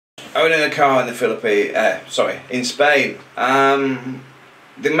owning a car in the Philippines, in Spain,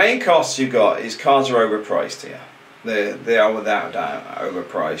 the main costs you got is cars are overpriced here. They are without doubt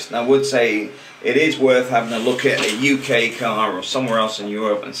overpriced. And I would say it is worth having a look at a UK car or somewhere else in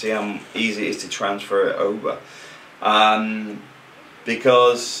Europe and see how easy it is to transfer it over.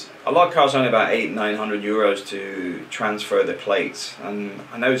 Because a lot of cars are only about €800–900 to transfer the plates, and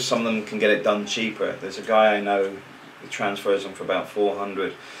I know some of them can get it done cheaper. There's a guy I know who transfers them for about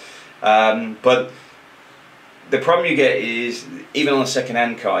 400. But the problem you get is, even on a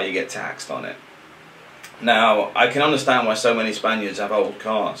second-hand car, you get taxed on it. Now, I can understand why so many Spaniards have old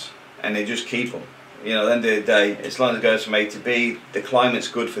cars, and they just keep them. You know, at the end of the day, as long as it goes from A to B, the climate's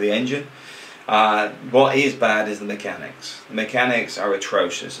good for the engine. What is bad is the mechanics. The mechanics are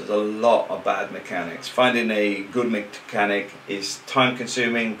atrocious. There's a lot of bad mechanics. Finding a good mechanic is time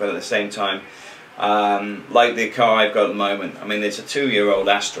consuming, but at the same time, like the car I've got at the moment, I mean, it's a 2-year-old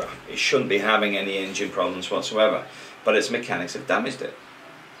Astra. It shouldn't be having any engine problems whatsoever, but its mechanics have damaged it.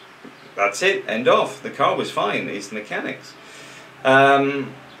 That's it, end off. The car was fine, it's the mechanics.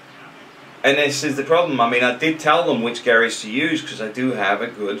 And this is the problem. I mean, I did tell them which garage to use, because I do have a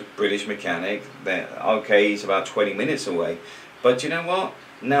good British mechanic. Okay, he's about 20 minutes away. But you know what?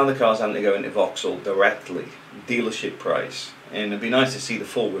 Now the car's having to go into Vauxhall directly, dealership price. And it'd be nice to see the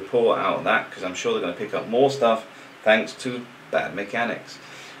full report out of that, because I'm sure they're going to pick up more stuff thanks to bad mechanics.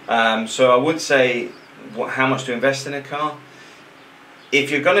 So I would say, how much to invest in a car?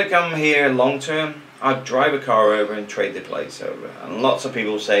 If you're going to come here long term, I'd drive a car over and trade the plates over. And lots of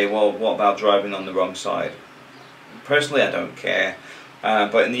people say, well, what about driving on the wrong side? Personally, I don't care.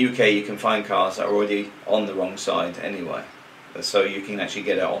 But in the UK, you can find cars that are already on the wrong side anyway. So you can actually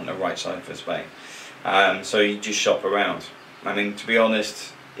get it on the right side for Spain. So you just shop around. I mean, to be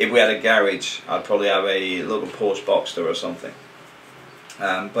honest, if we had a garage, I'd probably have a little Porsche Boxster or something.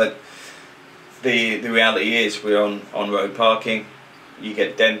 But the reality is, we're on road parking. You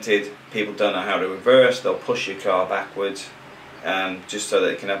get dented, people don't know how to reverse, they'll push your car backwards just so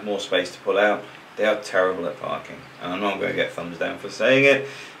they can have more space to pull out. They are terrible at parking, and I'm not going to get thumbs down for saying it,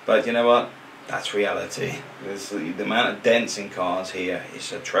 but you know what, that's reality. The amount of dents in cars here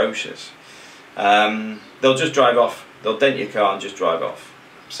is atrocious. They'll just drive off, they'll dent your car and just drive off.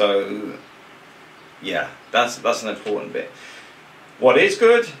 So yeah, that's an important bit. What is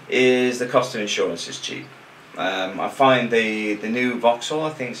good is the cost of insurance is cheap. I find the new Vauxhall, I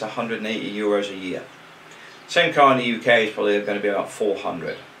think it's €180 a year. Same car in the UK is probably going to be about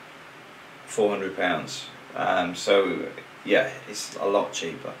 £400. So yeah, it's a lot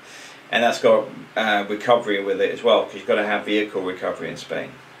cheaper, and that's got recovery with it as well, because you've got to have vehicle recovery in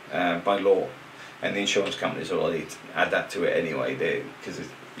Spain by law, and the insurance companies already add that to it anyway, because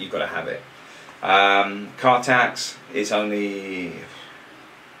you've got to have it. Car tax is only,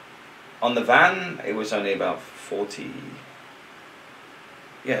 on the van, it was only about 40.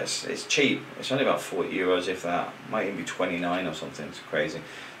 Yes, it's cheap. It's only about €40, if that. Might even be 29 or something. It's crazy.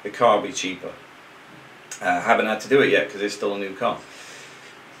 The car will be cheaper. Haven't had to do it yet because it's still a new car.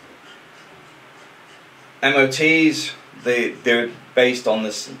 MOTs, they're based on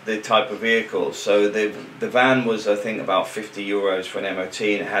the type of vehicle. So the van was, I think, about €50 for an MOT,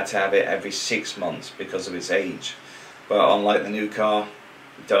 and it had to have it every 6 months because of its age. But unlike the new car,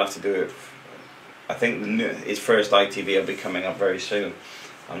 you don't have to do it. I think its first ITV will be coming up very soon.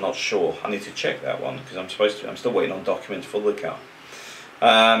 I'm not sure. I need to check that one, because I'm still waiting on documents for the car.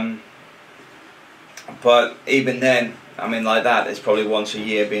 But even then, I mean, like that, it's probably once a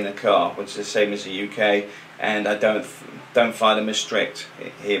year being a car, which is the same as the UK. And I don't find them as strict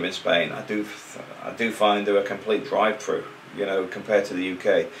here in Spain. I do find they're a complete drive-through, you know, compared to the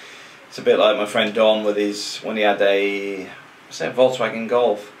UK. It's a bit like my friend Don with when he had a Volkswagen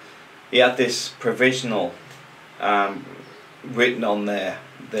Golf. He had this provisional written on there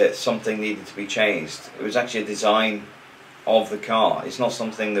that something needed to be changed. It was actually a design of the car. It's not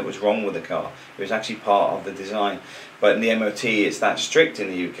something that was wrong with the car. It was actually part of the design. But in the MOT, it's that strict in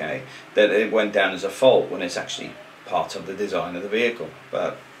the UK that it went down as a fault when it's actually part of the design of the vehicle.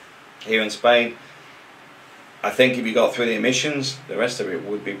 But here in Spain, I think if you got through the emissions, the rest of it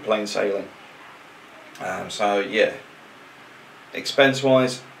would be plain sailing. So yeah, expense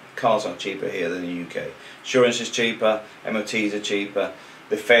wise, cars are cheaper here than the UK. Insurance is cheaper, MOTs are cheaper,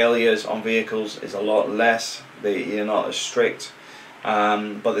 the failures on vehicles is a lot less, you're not as strict,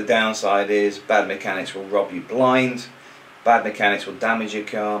 but the downside is bad mechanics will rob you blind, bad mechanics will damage your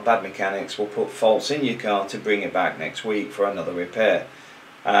car, bad mechanics will put faults in your car to bring it back next week for another repair.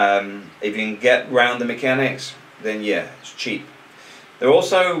 If you can get round the mechanics, then yeah, it's cheap. They're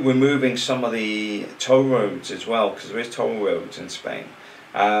also removing some of the toll roads as well, because there is toll roads in Spain.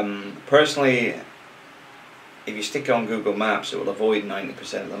 Personally, if you stick it on Google Maps, it will avoid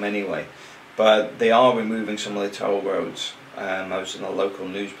 90% of them anyway. But they are removing some of the toll roads. I was in a local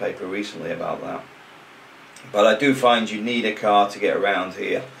newspaper recently about that. But I do find you need a car to get around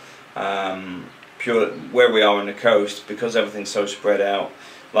here. Where we are on the coast, because everything's so spread out.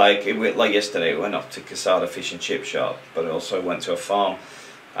 Like yesterday, we went off to Quesada Fish and Chip Shop, but also went to a farm.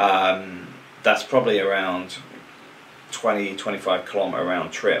 That's probably around 20-25 kilometre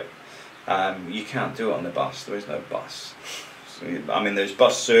round trip. You can't do it on the bus. There is no bus. So, I mean, there's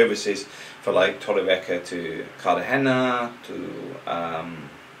bus services for like Torrevieja to Cartagena, to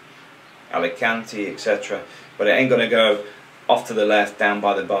Alicante, etc. But it ain't gonna go off to the left, down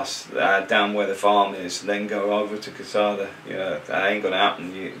by the bus, down where the farm is, then go over to Quesada. You know, that ain't gonna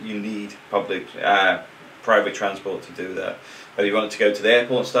happen. You need public, private transport to do that. But if you want to go to the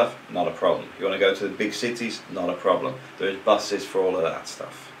airport and stuff, not a problem. If you want to go to the big cities, not a problem. There's buses for all of that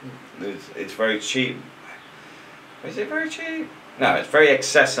stuff. It's very cheap. Is it very cheap? No, it's very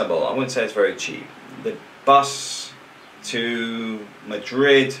accessible. I wouldn't say it's very cheap. The bus to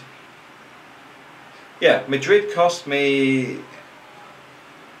Madrid, yeah, Madrid cost me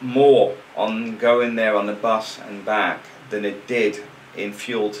more on going there on the bus and back than it did in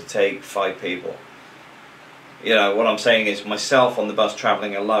fuel to take 5 people. You know, what I'm saying is myself on the bus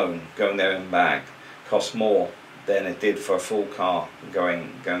travelling alone, going there and back, cost more than it did for a full car going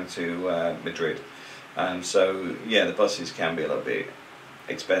to Madrid. So yeah, the buses can be a little bit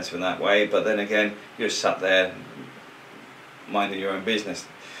expensive in that way, but then again, you're sat there minding your own business.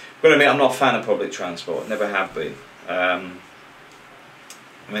 But I mean, I'm not a fan of public transport, never have been. I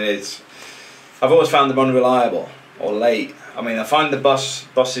mean, I've always found them unreliable or late. I mean, I find the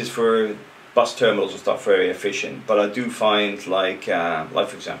buses for bus terminals and stuff very efficient, but I do find like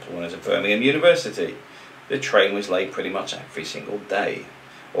for example, when I was at Birmingham University, the train was late pretty much every single day,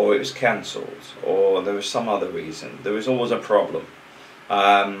 or it was cancelled, or there was some other reason. There was always a problem.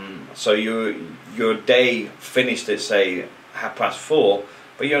 So your day finished at say 4:30,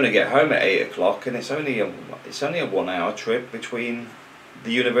 but you only get home at 8 o'clock, and it's only a 1 hour trip between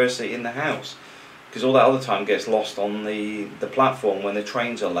the university and the house, because all that other time gets lost on the platform when the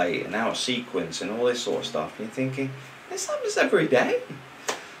trains are late and out of sequence and all this sort of stuff. And you're thinking, this happens every day.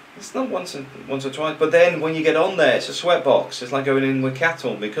 It's not once or twice. But then when you get on there, it's a sweatbox. It's like going in with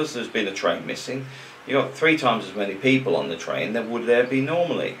cattle, because there's been a train missing. You got 3 times as many people on the train than would there be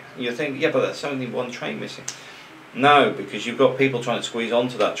normally. And you think, yeah, but that's only 1 train missing. No, because you've got people trying to squeeze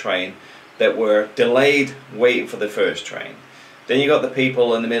onto that train that were delayed waiting for the first train. Then you got the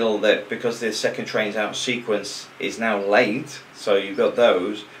people in the middle that, because the second train's out of sequence, is now late. So you've got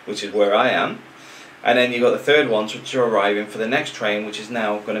those, which is where I am. And then you've got the third ones which are arriving for the next train, which is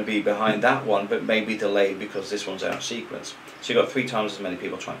now going to be behind that one, but maybe delayed because this one's out of sequence. So you've got 3 times as many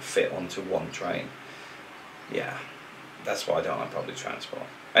people trying to fit onto 1 train. Yeah, that's why I don't like public transport.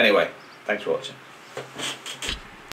 Anyway, thanks for watching.